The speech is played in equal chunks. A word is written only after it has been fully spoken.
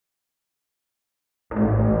This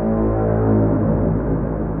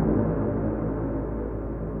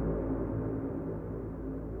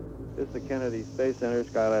is the Kennedy Space Center,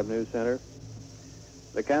 Skylab News Center.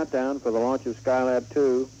 The countdown for the launch of Skylab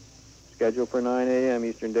 2, scheduled for 9 a.m.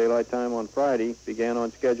 Eastern Daylight Time on Friday, began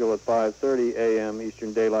on schedule at 5:30 a.m.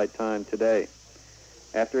 Eastern Daylight Time today.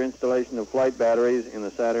 After installation of flight batteries in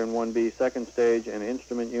the Saturn S-1B second stage and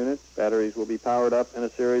instrument unit, batteries will be powered up and a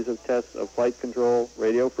series of tests of flight control,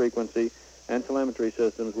 radio frequency, and telemetry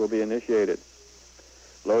systems will be initiated.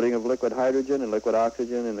 Loading of liquid hydrogen and liquid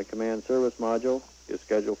oxygen in the command service module is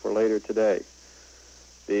scheduled for later today.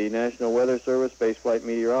 The National Weather Service Spaceflight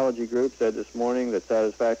Meteorology Group said this morning that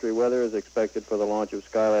satisfactory weather is expected for the launch of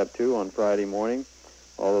Skylab 2 on Friday morning.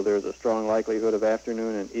 Although there is a strong likelihood of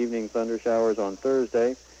afternoon and evening thunder showers on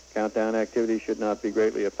Thursday, countdown activity should not be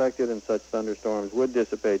greatly affected, and such thunderstorms would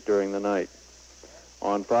dissipate during the night.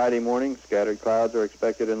 On Friday morning, scattered clouds are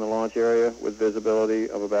expected in the launch area with visibility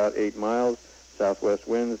of about 8 miles, southwest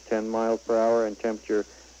winds 10 miles per hour, and temperature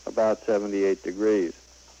about 78 degrees.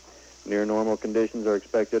 Near normal conditions are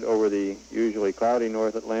expected over the usually cloudy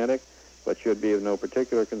North Atlantic, but should be of no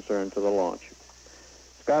particular concern to the launch.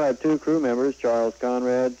 Skylab 2 crew members Charles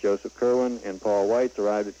Conrad, Joseph Kerwin, and Paul Weitz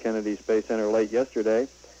arrived at Kennedy Space Center late yesterday.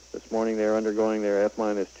 This morning they are undergoing their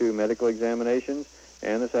F-2 medical examinations,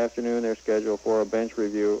 and this afternoon they're scheduled for a bench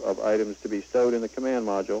review of items to be stowed in the command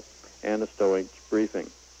module and a stowage briefing.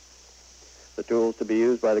 The tools to be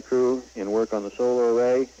used by the crew in work on the solar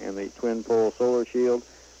array and the twin-pole solar shield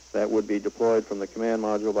that would be deployed from the command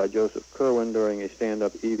module by Joseph Kerwin during a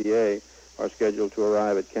stand-up EVA are scheduled to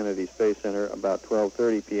arrive at Kennedy Space Center about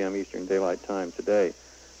 12:30 p.m. Eastern Daylight Time today.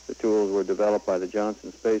 The tools were developed by the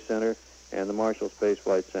Johnson Space Center and the Marshall Space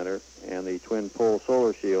Flight Center, and the twin-pole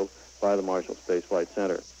solar shield by the Marshall Space Flight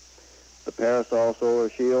Center. The Parasol solar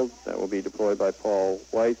shield that will be deployed by Paul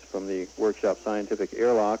Weitz from the Workshop Scientific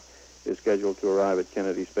Airlock is scheduled to arrive at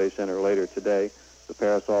Kennedy Space Center later today. The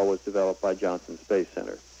Parasol was developed by Johnson Space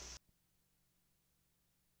Center.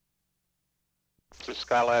 The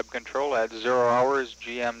Skylab control at 0 hours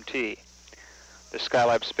GMT. The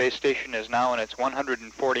Skylab space station is now in its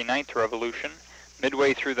 149th revolution,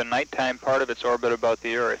 midway through the nighttime part of its orbit about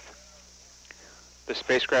the Earth. The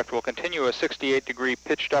spacecraft will continue a 68-degree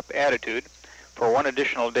pitched-up attitude for one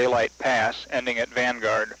additional daylight pass, ending at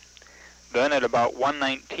Vanguard. Then at about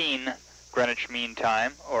 1:19 Greenwich Mean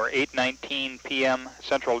Time, or 8:19 p.m.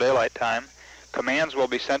 Central Daylight Time, commands will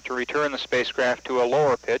be sent to return the spacecraft to a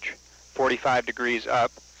lower pitch, 45 degrees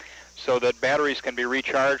up, so that batteries can be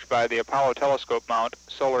recharged by the Apollo telescope mount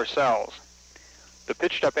solar cells. The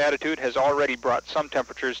pitched-up attitude has already brought some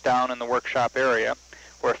temperatures down in the workshop area,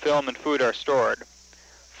 where film and food are stored.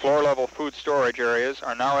 Floor-level food storage areas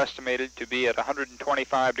are now estimated to be at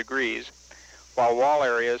 125 degrees, while wall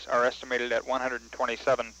areas are estimated at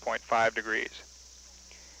 127.5 degrees.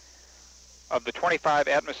 Of the 25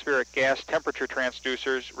 atmospheric gas temperature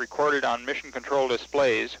transducers recorded on mission control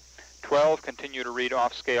displays, 12 continue to read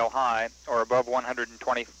off-scale high, or above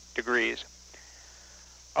 120 degrees.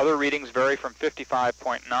 Other readings vary from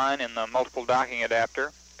 55.9 in the multiple docking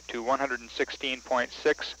adapter to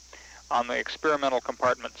 116.6 on the experimental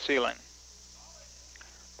compartment ceiling.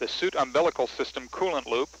 The suit umbilical system coolant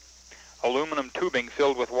loop, aluminum tubing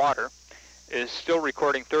filled with water, is still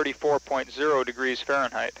recording 34.0 degrees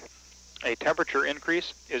Fahrenheit. A temperature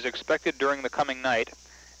increase is expected during the coming night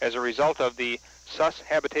as a result of the SUS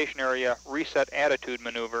habitation area reset attitude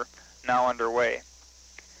maneuver now underway.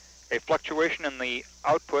 A fluctuation in the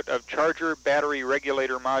output of charger battery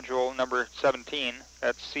regulator module number 17,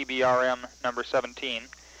 that's CBRM number 17,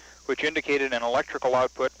 which indicated an electrical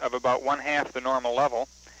output of about 1/2 the normal level,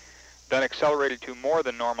 then accelerated to more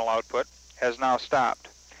than normal output, has now stopped.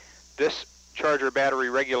 This charger battery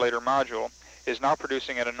regulator module is now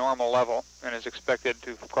producing at a normal level and is expected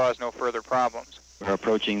to cause no further problems. We're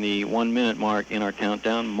approaching the 1 minute mark in our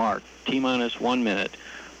countdown. Mark, T-minus 1 minute.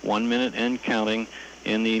 1 minute and counting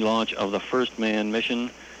in the launch of the first manned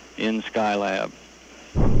mission in Skylab.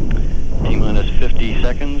 T-minus 50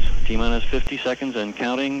 seconds. T-minus 50 seconds and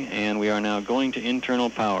counting, and we are now going to internal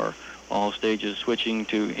power. All stages switching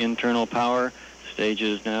to internal power.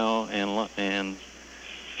 Stages now and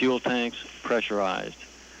fuel tanks pressurized.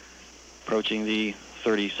 Approaching the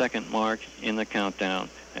 30-second mark in the countdown.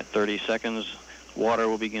 At 30 seconds, water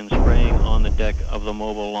will begin spraying on the deck of the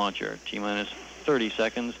mobile launcher. T-minus 30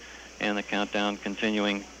 seconds, and the countdown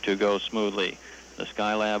continuing to go smoothly. The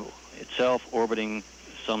Skylab itself orbiting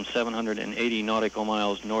some 780 nautical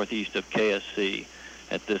miles northeast of KSC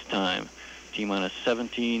at this time. T-minus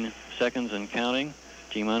 17 seconds and counting.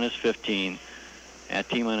 T-minus 15. At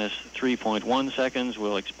T-minus 3.1 seconds,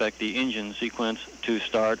 we'll expect the engine sequence to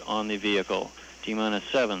start on the vehicle. T-minus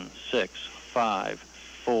 7, 6, 5,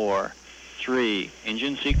 4, 3.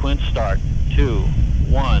 Engine sequence start. 2,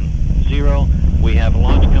 1, 0. We have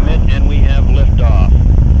launch commit and we have liftoff.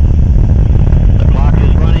 The clock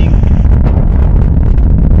is running.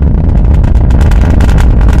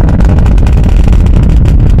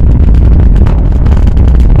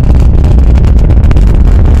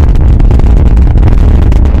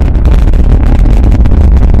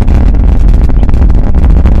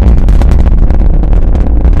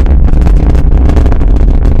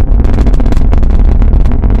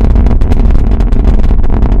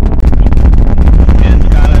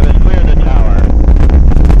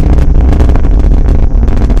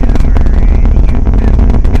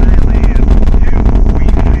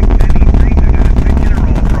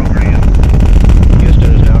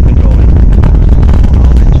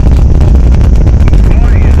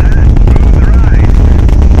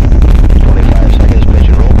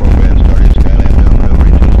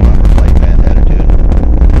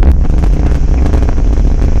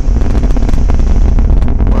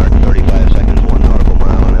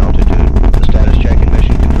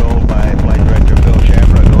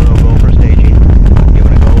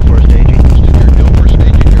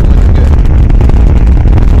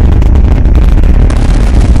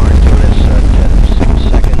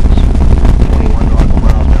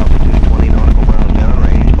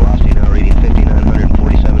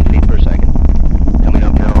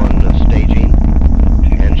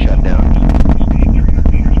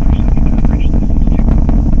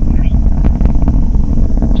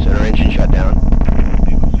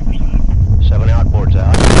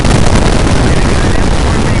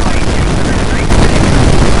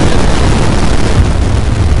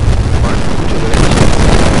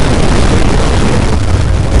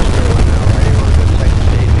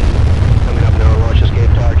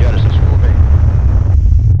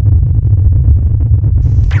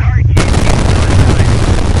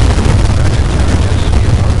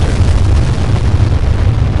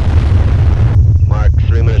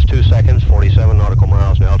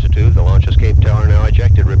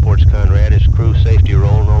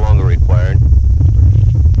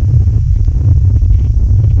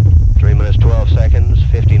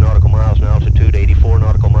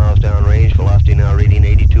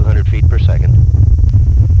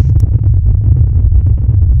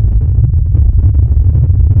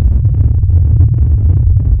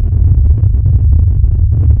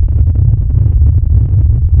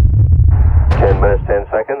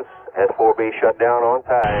 S-1B shut down on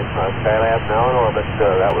time. Skylab now in orbit.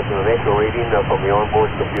 That was an initial reading from the onboard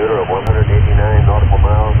computer of 189 nautical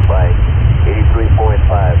miles by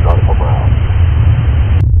 83.5 nautical miles.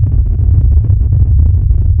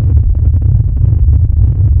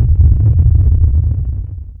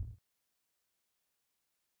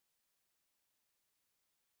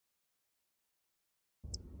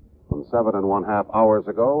 From 7.5 hours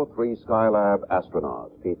ago, 3 Skylab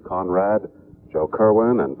astronauts, Pete Conrad, Joe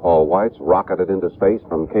Kerwin, and Paul Weitz, rocketed into space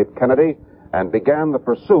from Cape Kennedy and began the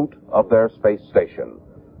pursuit of their space station.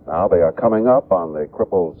 Now they are coming up on the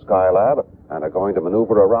crippled Skylab and are going to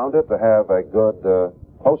maneuver around it to have a good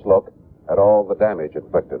close look at all the damage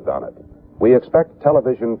inflicted on it. We expect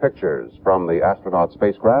television pictures from the astronaut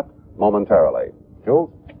spacecraft momentarily.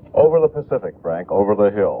 Jules? Over the Pacific, Frank, over the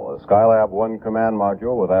hill, the Skylab 1 command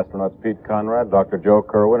module with astronauts Pete Conrad, Dr. Joe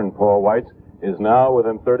Kerwin, and Paul Weitz is now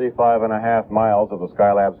within 35.5 miles of the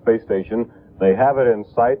Skylab space station. They have it in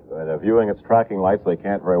sight. They're viewing its tracking lights. They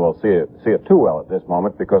can't very well see it too well at this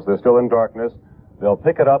moment because they're still in darkness. They'll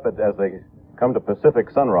pick it up as they come to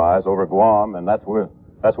Pacific Sunrise over Guam, and that's where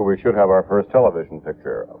we should have our first television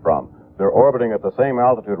picture from. They're orbiting at the same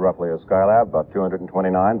altitude roughly as Skylab, about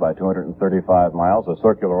 229 by 235 miles, a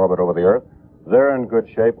circular orbit over the Earth. They're in good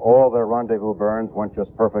shape. All their rendezvous burns went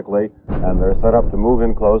just perfectly, and they're set up to move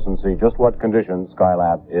in close and see just what conditions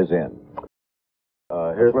Skylab is in.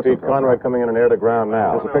 Here's Pete Conrad coming in an air-to-ground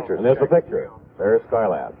now. There's a picture. And there's the picture. There's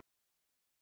Skylab.